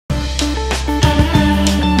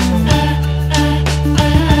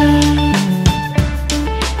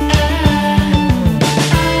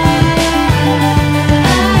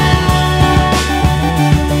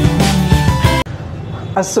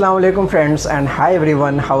Assalamualaikum friends and hi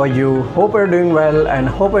everyone, how are you? Hope you're doing well and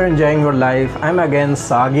hope you're enjoying your life. I'm again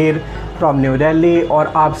सागिर from New Delhi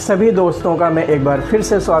और आप सभी दोस्तों का मैं एक बार फिर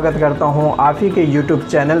से स्वागत करता हूं आप ही के YouTube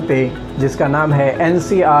चैनल पे जिसका नाम है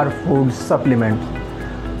NCR Food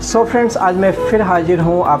Supplements। So friends, आज मैं फिर हाजिर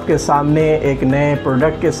हूं आपके सामने एक नए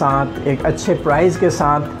प्रोडक्ट के साथ, एक अच्छे प्राइस के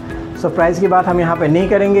साथ। सो प्राइस की बात हम यहाँ पे नहीं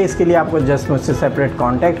करेंगे, इसके लिए आपको जस्ट मुझसे सेपरेट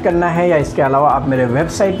कांटेक्ट करना है, या इसके अलावा आप मेरे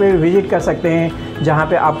वेबसाइट पे भी विज़िट कर सकते हैं जहाँ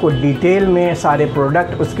पे आपको डिटेल में सारे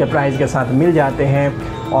प्रोडक्ट उसके प्राइस के साथ मिल जाते हैं।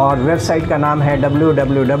 और वेबसाइट का नाम है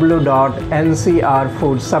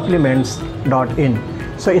www.ncrfoodsupplements.in।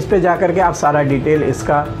 सो इस पे जा कर के आप सारा डिटेल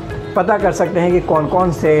इसका पता कर सकते हैं कि कौन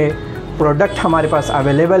कौन से प्रोडक्ट हमारे पास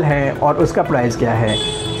अवेलेबल हैं और उसका प्राइस क्या है।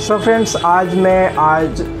 सो फ्रेंड्स,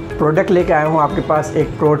 आज प्रोडक्ट लेके आया हूँ आपके पास। एक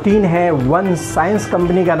प्रोटीन है, वन साइंस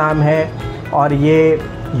कंपनी का नाम है और ये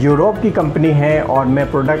यूरोप की कंपनी है। और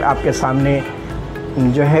मैं प्रोडक्ट आपके सामने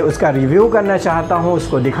जो है उसका रिव्यू करना चाहता हूँ,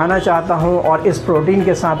 उसको दिखाना चाहता हूँ। और इस प्रोटीन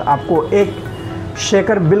के साथ आपको एक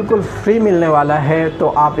शेकर बिल्कुल फ्री मिलने वाला है, तो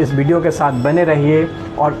आप इस वीडियो के साथ बने रहिए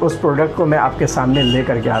और उस प्रोडक्ट को मैं आपके सामने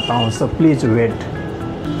लेकर के आता हूँ। So please wait.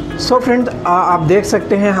 So friend, आप देख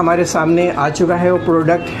सकते हैं हमारे सामने आ चुका है वो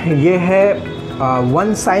प्रोडक्ट। ये है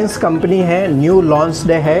वन साइंस कंपनी है, न्यू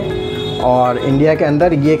लॉन्च्ड है और इंडिया के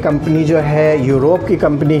अंदर ये कंपनी जो है यूरोप की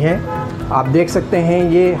कंपनी है। आप देख सकते हैं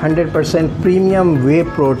ये 100% प्रीमियम वे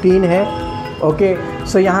प्रोटीन है। ओके,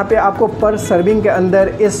 सो यहाँ पे आपको पर सर्विंग के अंदर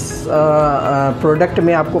इस प्रोडक्ट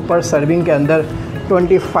में आपको पर सर्विंग के अंदर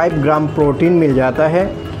 25 ग्राम प्रोटीन मिल जाता है।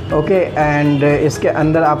 ओके, एंड इसके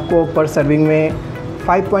अंदर आपको पर सर्विंग में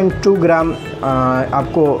 5.2 ग्राम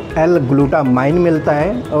आपको एल ग्लूटामाइन मिलता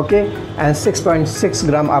है। ओके, एंड 6.6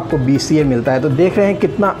 ग्राम आपको BCA मिलता है। तो देख रहे हैं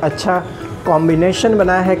कितना अच्छा कॉम्बिनेशन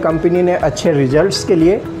बनाया है कंपनी ने अच्छे रिजल्ट्स के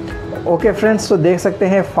लिए। ओके फ्रेंड्स, तो देख सकते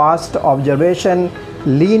हैं fast observation,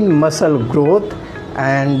 lean muscle growth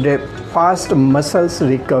and fast muscles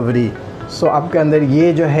recovery. सो आपके अंदर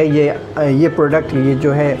ये जो है ये प्रोडक्ट ये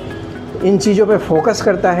जो है इन चीज़ों पे फोकस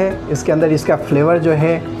करता है। इसके अंदर इसका फ्लेवर जो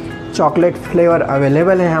है चॉकलेट फ्लेवर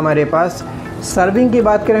अवेलेबल है हमारे पास। सर्विंग की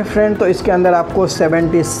बात करें फ्रेंड, तो इसके अंदर आपको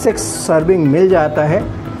 76 सर्विंग मिल जाता है,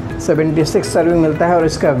 76 सर्विंग मिलता है। और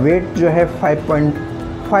इसका वेट जो है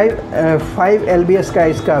 5 lbs का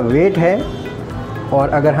इसका वेट है। और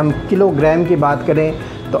अगर हम किलोग्राम की बात करें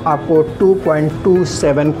तो आपको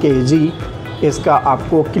 2.27 kg इसका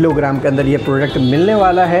आपको किलोग्राम के अंदर ये प्रोडक्ट मिलने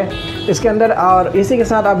वाला है इसके अंदर। और इसी के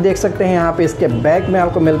साथ आप देख सकते हैं यहाँ पे इसके बैक में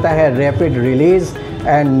आपको मिलता है rapid release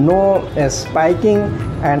and no spiking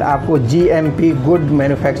and आपको GMP गुड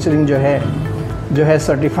मैन्युफैक्चरिंग जो है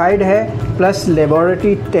सर्टिफाइड है, प्लस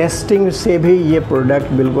लेबोरेटरी टेस्टिंग से भी ये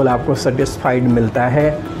प्रोडक्ट बिल्कुल आपको सर्टिफाइड मिलता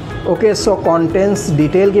है। ओके, सो कंटेंट्स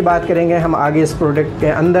डिटेल की बात करेंगे हम आगे इस प्रोडक्ट के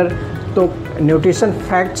अंदर। तो न्यूट्रिशन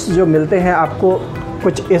फैक्ट्स जो मिलते हैं आपको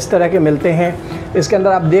कुछ इस तरह के मिलते हैं। इसके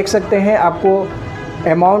अंदर आप देख सकते हैं आपको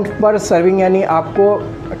अमाउंट पर सर्विंग, यानी आपको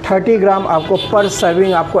 30 ग्राम आपको पर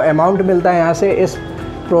सर्विंग आपको अमाउंट मिलता है यहाँ से इस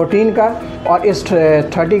प्रोटीन का। और इस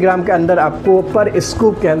 30 ग्राम के अंदर आपको पर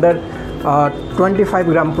स्कूप के अंदर 25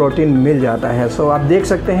 ग्राम प्रोटीन मिल जाता है। सो आप देख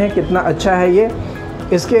सकते हैं कितना अच्छा है ये।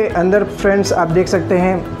 इसके अंदर फ्रेंड्स आप देख सकते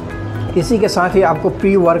हैं इसी के साथ ही आपको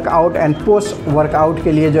pre workout and post workout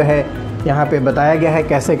के लिए जो है यहाँ पे बताया गया है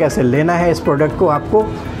कैसे कैसे लेना है इस प्रोडक्ट को आपको।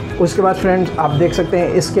 उसके बाद फ्रेंड्स आप देख सकते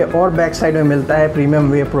हैं इसके और बैक साइड में मिलता है प्रीमियम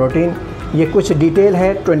वे प्रोटीन। ये कुछ डिटेल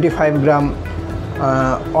है 25 gram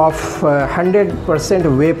of 100%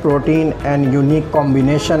 way protein and unique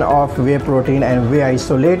combination of way protein and way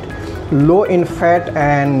isolate, low in fat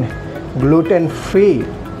and gluten free.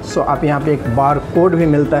 सो आप यहाँ पे एक बार कोड भी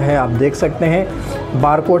मिलता है, आप देख सकते हैं।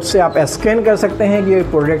 बार कोड से आप स्कैन कर सकते हैं कि ये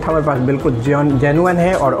प्रोडक्ट हमारे पास बिल्कुल जेन्युइन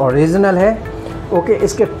है और ओरिजिनल है। ओके,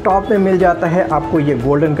 इसके टॉप में मिल जाता है आपको ये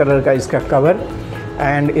गोल्डन कलर का इसका कवर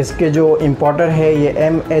एंड इसके जो इम्पोर्टर है ये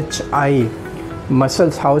MHI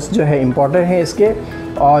मसल्स हाउस जो है इम्पोर्टर है इसके।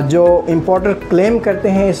 और जो इम्पोर्टर क्लेम करते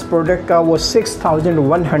हैं इस प्रोडक्ट का वो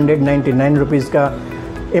 6199 रुपीज़ का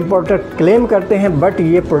इम्पोर्टर क्लेम करते हैं। बट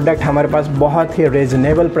ये प्रोडक्ट हमारे पास बहुत ही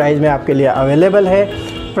रीज़नेबल प्राइस में आपके लिए अवेलेबल है।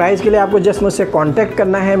 प्राइस के लिए आपको जस्ट मुझसे कांटेक्ट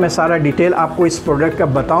करना है, मैं सारा डिटेल आपको इस प्रोडक्ट का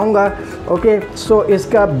बताऊंगा। ओके, सो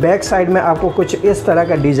इसका बैक साइड में आपको कुछ इस तरह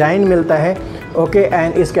का डिज़ाइन मिलता है। ओके,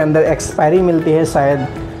 एंड इसके अंदर एक्सपायरी मिलती है, शायद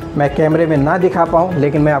मैं कैमरे में ना दिखा पाऊँ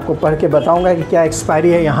लेकिन मैं आपको पढ़ के बताऊंगा कि क्या एक्सपायरी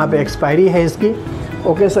है। यहाँ पे एक्सपायरी है इसकी।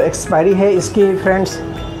 ओके, सो एक्सपायरी है इसकी फ्रेंड्स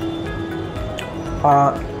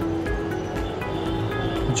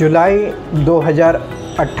जुलाई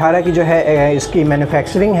 2018 की जो है इसकी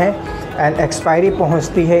मैन्युफैक्चरिंग है एंड एक्सपायरी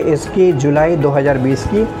पहुंचती है इसकी जुलाई 2020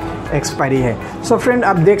 की। एक्सपायरी है। सो फ्रेंड,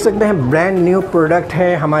 आप देख सकते हैं ब्रांड न्यू प्रोडक्ट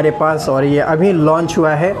है हमारे पास और ये अभी लॉन्च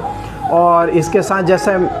हुआ है। और इसके साथ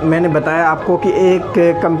जैसा मैंने बताया आपको कि एक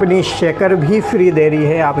कंपनी शेकर भी फ्री दे रही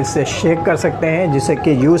है, आप इससे शेक कर सकते हैं जिससे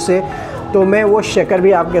कि यूज़ से। तो मैं वो शेकर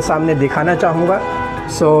भी आपके सामने दिखाना चाहूँगा।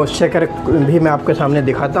 सो शेकर भी मैं आपके सामने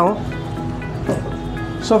दिखाता हूँ।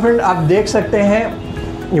 सो फ्रेंड, आप देख सकते हैं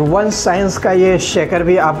वन साइंस का ये शेकर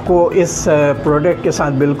भी आपको इस प्रोडक्ट के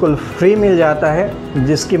साथ बिल्कुल फ्री मिल जाता है,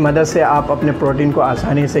 जिसकी मदद से आप अपने प्रोटीन को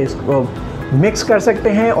आसानी से इसको मिक्स कर सकते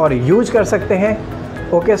हैं और यूज कर सकते हैं।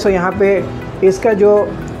 ओके, सो यहाँ पे इसका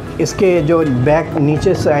इसके जो बैक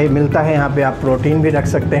नीचे से मिलता है, यहाँ पे आप प्रोटीन भी रख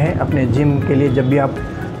सकते हैं अपने जिम के लिए। जब भी आप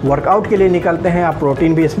वर्कआउट के लिए निकलते हैं आप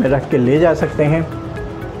प्रोटीन भी इसमें रख के ले जा सकते हैं।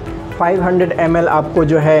 500 ml आपको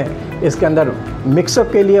जो है इसके अंदर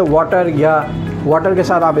मिक्सअप के लिए वाटर के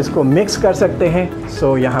साथ आप इसको मिक्स कर सकते हैं।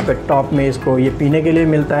 सो यहाँ पे टॉप में इसको ये पीने के लिए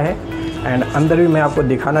मिलता है एंड अंदर भी मैं आपको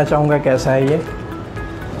दिखाना चाहूँगा कैसा है ये।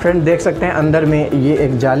 फ्रेंड, देख सकते हैं अंदर में ये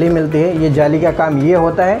एक जाली मिलती है। ये जाली का काम ये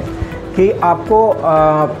होता है कि आपको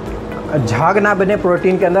झाग ना बने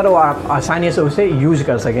प्रोटीन के अंदर और आप आसानी से उसे यूज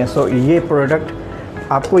कर सकें। सो ये प्रोडक्ट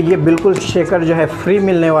आपको ये बिल्कुल शेकर जो है फ्री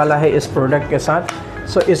मिलने वाला है इस प्रोडक्ट के साथ।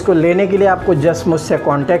 सो इसको लेने के लिए आपको जस्ट मुझसे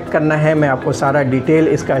कांटेक्ट करना है। मैं आपको सारा डिटेल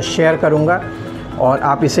इसका शेयर करूंगा और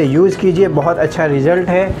आप इसे यूज़ कीजिए। बहुत अच्छा रिज़ल्ट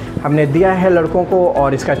है, हमने दिया है लड़कों को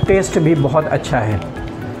और इसका टेस्ट भी बहुत अच्छा है।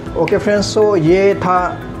 ओके फ्रेंड्स, सो ये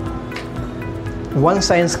था वन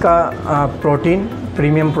साइंस का प्रोटीन,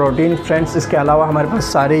 प्रीमियम प्रोटीन। फ्रेंड्स, इसके अलावा हमारे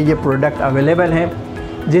पास सारे ये प्रोडक्ट अवेलेबल हैं।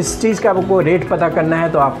 जिस चीज़ का आपको रेट पता करना है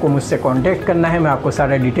तो आपको मुझसे कांटेक्ट करना है, मैं आपको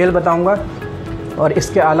सारा डिटेल बताऊंगा। और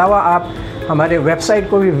इसके अलावा आप हमारे वेबसाइट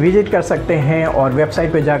को भी विज़िट कर सकते हैं और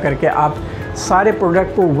वेबसाइट पे जा कर के आप सारे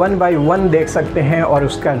प्रोडक्ट को 1 बाय 1 देख सकते हैं और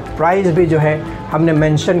उसका प्राइस भी जो है हमने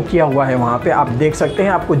मेंशन किया हुआ है वहाँ पे, आप देख सकते हैं।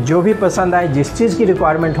 आपको जो भी पसंद आए, जिस चीज़ की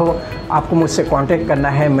रिक्वायरमेंट हो, आपको मुझसे कांटेक्ट करना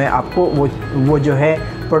है, मैं आपको वो जो है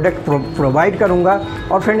प्रोडक्ट प्रोवाइड करूँगा।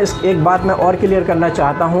 और फ्रेंड्स, एक बात मैं और क्लियर करना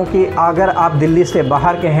चाहता हूँ कि अगर आप दिल्ली से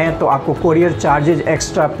बाहर के हैं तो आपको कोरियर चार्जेज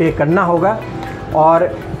एक्स्ट्रा पे करना होगा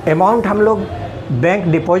और अमाउंट हम लोग बैंक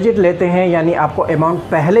डिपॉजिट लेते हैं, यानी आपको अमाउंट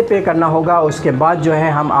पहले पे करना होगा, उसके बाद जो है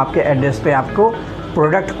हम आपके एड्रेस पे आपको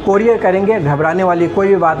प्रोडक्ट कोरियर करेंगे। घबराने वाली कोई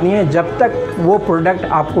भी बात नहीं है। जब तक वो प्रोडक्ट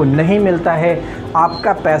आपको नहीं मिलता है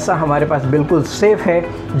आपका पैसा हमारे पास बिल्कुल सेफ़ है।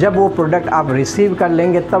 जब वो प्रोडक्ट आप रिसीव कर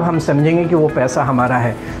लेंगे तब हम समझेंगे कि वो पैसा हमारा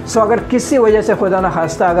है। सो अगर किसी वजह से खुदा न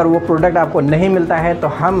खास्ता अगर वो प्रोडक्ट आपको नहीं मिलता है तो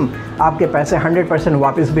हम आपके पैसे 100%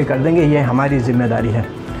 वापस भी कर देंगे, ये हमारी ज़िम्मेदारी है।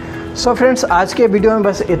 सो फ्रेंड्स, आज के वीडियो में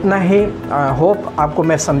बस इतना ही। होप आपको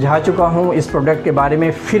मैं समझा चुका हूँ इस प्रोडक्ट के बारे में।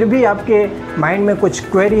 फिर भी आपके माइंड में कुछ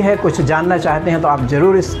क्वेरी है, कुछ जानना चाहते हैं तो आप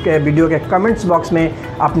ज़रूर इस वीडियो के कमेंट्स बॉक्स में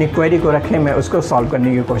अपनी क्वेरी को रखें, मैं उसको सॉल्व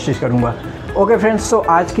करने की कोशिश करूँगा। ओके फ्रेंड्स, सो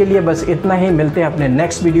आज के लिए बस इतना ही। मिलते हैं अपने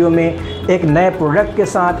नेक्स्ट वीडियो में एक नए प्रोडक्ट के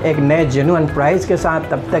साथ, एक नए जेन्युइन प्राइस के साथ।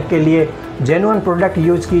 तब तक के लिए जेन्युइन प्रोडक्ट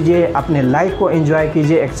यूज़ कीजिए, अपने लाइफ को एंजॉय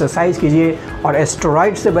कीजिए, एक्सरसाइज कीजिए और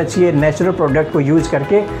स्टेरॉइड से बचिए। नेचुरल प्रोडक्ट को यूज़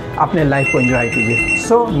करके अपने लाइफ को एंजॉय कीजिए।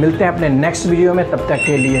 सो मिलते हैं अपने नेक्स्ट वीडियो में, तब तक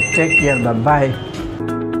के लिए टेक केयर, बाय बाय।